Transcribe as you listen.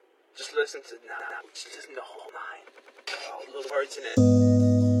Just listen to just listen to the whole line. All the words in it.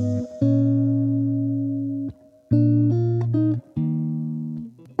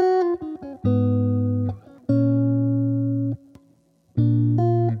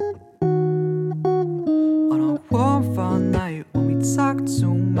 On a warm fall night when we talk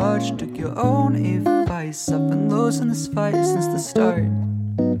too much, took your own advice. I've been losing this fight since the start,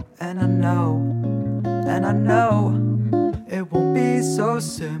 and I know it won't be so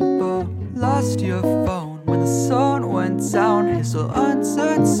simple. Lost your phone when the sun went down. His whole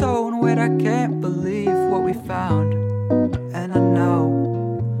unturned tone. Wait, I can't believe what we found. And I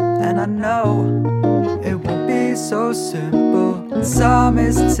know it won't be so simple. Time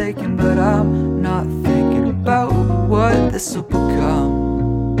is ticking, but I'm not thinking about what this will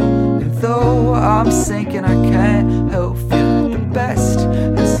become. And though I'm sinking, I can't help feeling the best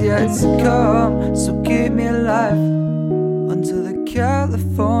has yet to come. So keep me alive under the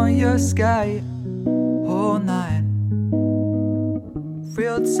California sky all night.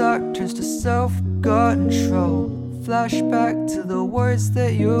 Real talk turns to self-control. Flashback to the words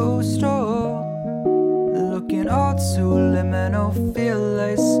that you stole. Looking all too liminal,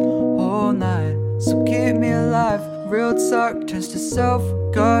 fearless all night. So keep me alive. Real talk turns to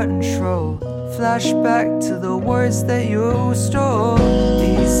self-control. Flashback to the words that you stole.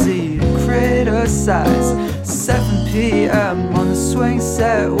 Easy to criticize. 7 p.m. on the swing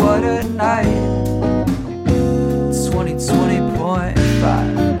set, what a night.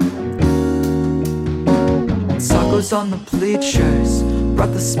 2020.5. Tacos on the bleachers,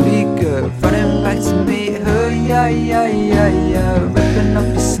 brought the speaker, running back to meet her, yeah. Ripping up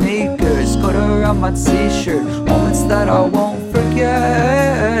your sneakers, got her on my t-shirt, moments that I won't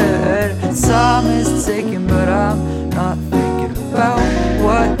forget. Time is ticking, but I'm not thinking about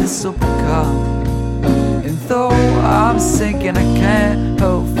what this will become. And though I'm sinking, I can't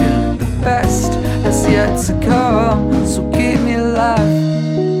help feeling the best has yet to come. So keep me alive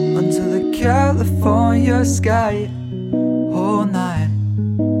under the California sky all night.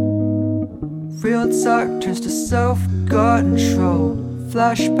 Real talk turns to self-control.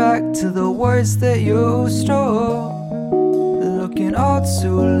 Flashback to the words that you stole. Looking all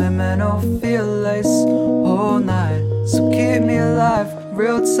too liminal, fearless all night. So keep me alive.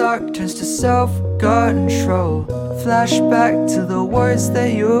 Real talk turns to self-control. Flashback to the words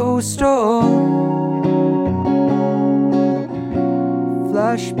that you stole.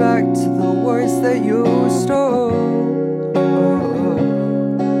 Flashback to the words that you stole.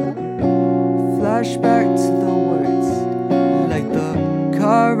 Flashback to the words. Like the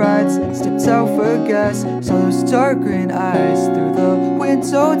car rides, stepped out for gas. Saw those dark green eyes through the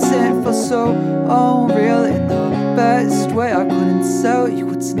window tint. Felt so unreal in the best way. I couldn't tell you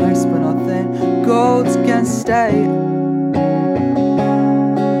what's nice, but nothing gold can stay.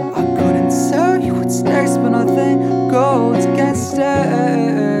 I couldn't tell you what's next, but nothing gold can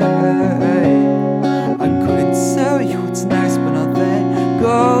stay. I couldn't tell you what's next, but nothing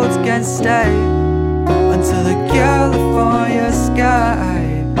gold can stay. Until the California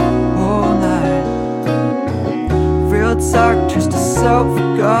sky all night. Real talk turns to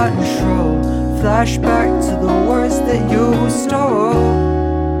self-control. Flashback to the words that you stole.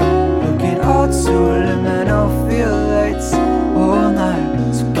 Looking all too liminal, feel late all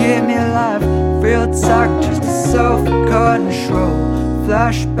night. So keep me alive. Real talk turns to self-control.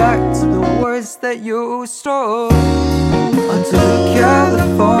 Flashback to the words that you stole. Under the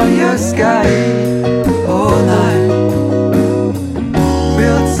California sky all night.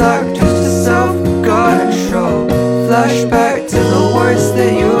 Real talk turns to self-control. Flashback to the words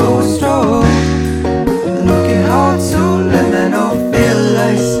that you stole. Looking all too liminal,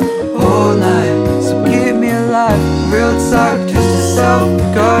 fearless all night. So keep me alive. Real talk turns to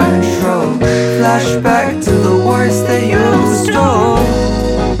self-control. Flashback to the words that you stole.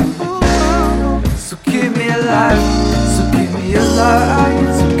 So keep me alive. So keep me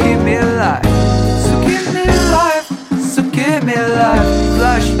alive. So keep me alive. So keep me alive. So keep me alive.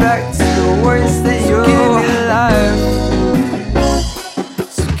 Flashback to the words that you keep me alive.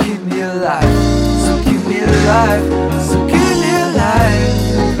 So keep me alive. So keep me alive.